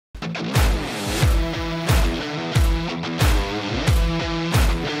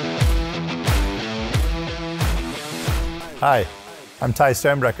Hi, I'm Ty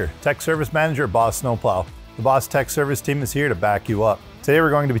Steinbrecher, Tech Service Manager at Boss Snowplow. The Boss Tech Service team is here to back you up. Today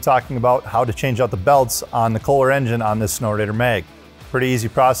we're going to be talking about how to change out the belts on the Kohler engine on this Snow Raider mag. Pretty easy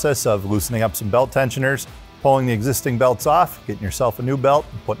process of loosening up some belt tensioners, pulling the existing belts off, getting yourself a new belt,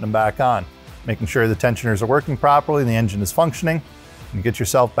 and putting them back on. Making sure the tensioners are working properly and the engine is functioning, and get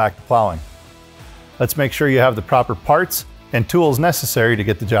yourself back to plowing. Let's make sure you have the proper parts and tools necessary to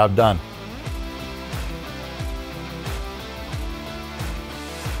get the job done.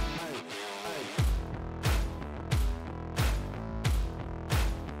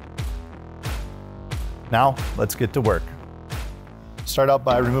 Now, let's get to work. Start out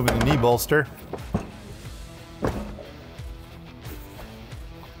by removing the knee bolster.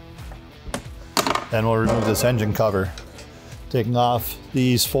 Then we'll remove this engine cover. Taking off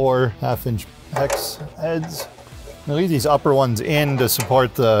these 4 1/2-inch hex heads. I'll leave these upper ones in to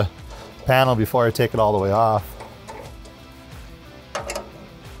support the panel before I take it all the way off.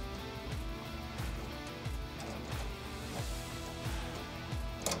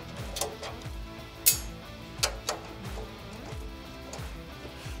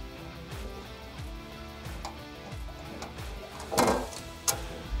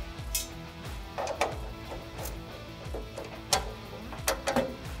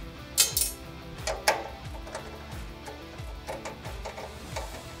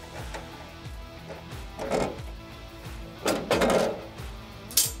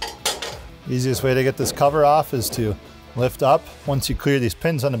 Easiest way to get this cover off is to lift up. Once you clear these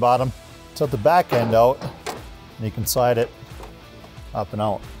pins on the bottom, tilt the back end out, and you can slide it up and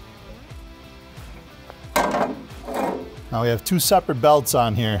out. Now we have 2 separate belts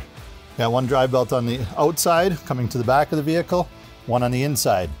on here. We got one dry belt on the outside coming to the back of the vehicle, one on the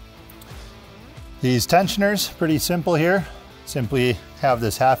inside. These tensioners, pretty simple here. Simply have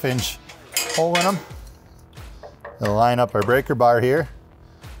this 1/2-inch hole in them. They'll line up our breaker bar here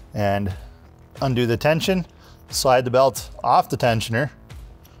and undo the tension, slide the belt off the tensioner,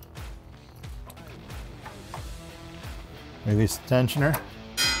 release the tensioner.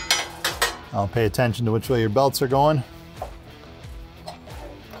 I'll pay attention to which way your belts are going.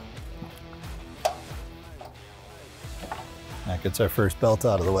 That gets our first belt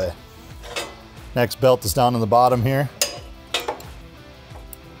out of the way. Next belt is down on the bottom here.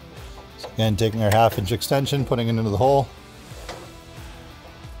 So again, taking our 1/2-inch extension, putting it into the hole.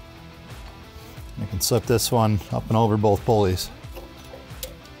 You can slip this one up and over both pulleys.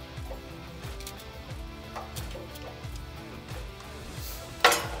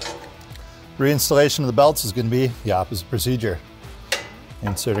 Reinstallation of the belts is going to be the opposite procedure.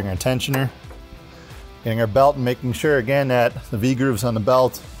 Inserting our tensioner, getting our belt, and making sure again that the V-grooves on the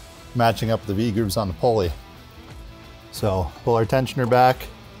belt matching up with the V-grooves on the pulley. So pull our tensioner back,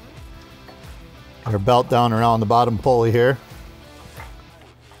 get our belt down around the bottom pulley here.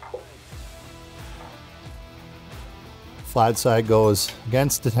 Flat side goes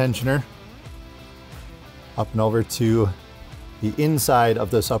against the tensioner, up and over to the inside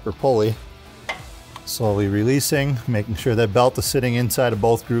of this upper pulley. Slowly releasing, making sure that belt is sitting inside of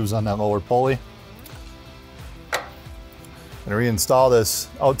both grooves on that lower pulley. I'm going to reinstall this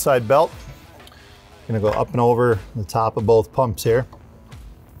outside belt. I'm going to go up and over the top of both pumps here.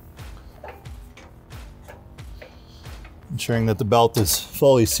 Ensuring that the belt is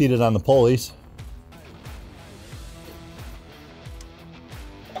fully seated on the pulleys.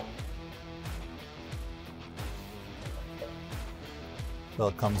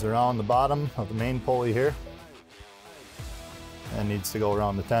 Belt comes around the bottom of the main pulley here and needs to go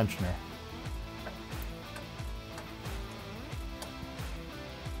around the tensioner.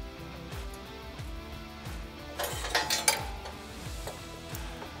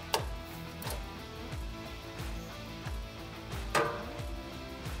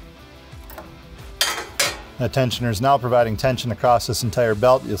 That tensioner is now providing tension across this entire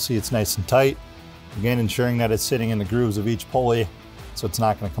belt. You'll see it's nice and tight. Again, ensuring that it's sitting in the grooves of each pulley, so it's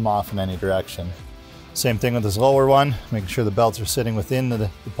not going to come off in any direction. Same thing with this lower one, making sure the belts are sitting within the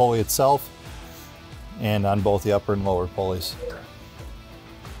pulley itself and on both the upper and lower pulleys.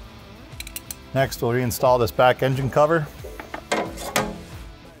 Next, we'll reinstall this back engine cover. I'm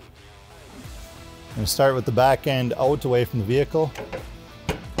going to start with the back end out away from the vehicle.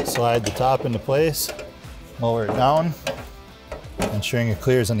 Slide the top into place, lower it down, ensuring it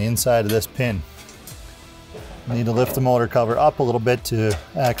clears on the inside of this pin. You need to lift the motor cover up a little bit to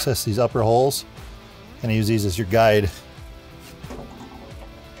access these upper holes, and use these as your guide.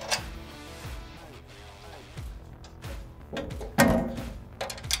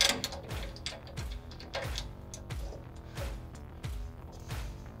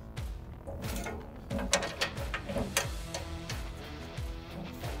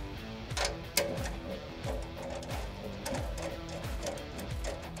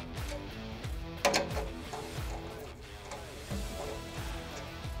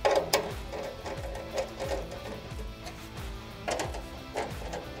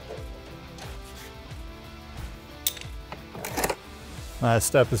 Last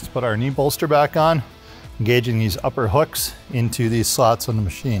step is to put our knee bolster back on, engaging these upper hooks into these slots on the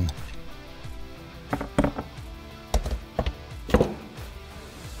machine.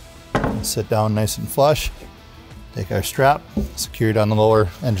 Sit down nice and flush. Take our strap, secure it on the lower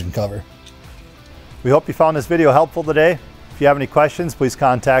engine cover. We hope you found this video helpful today. If you have any questions, please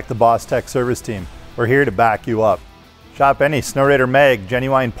contact the Boss Tech Service Team. We're here to back you up. Shop any Snow Raider mag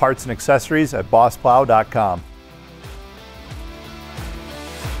genuine parts and accessories at bossplow.com.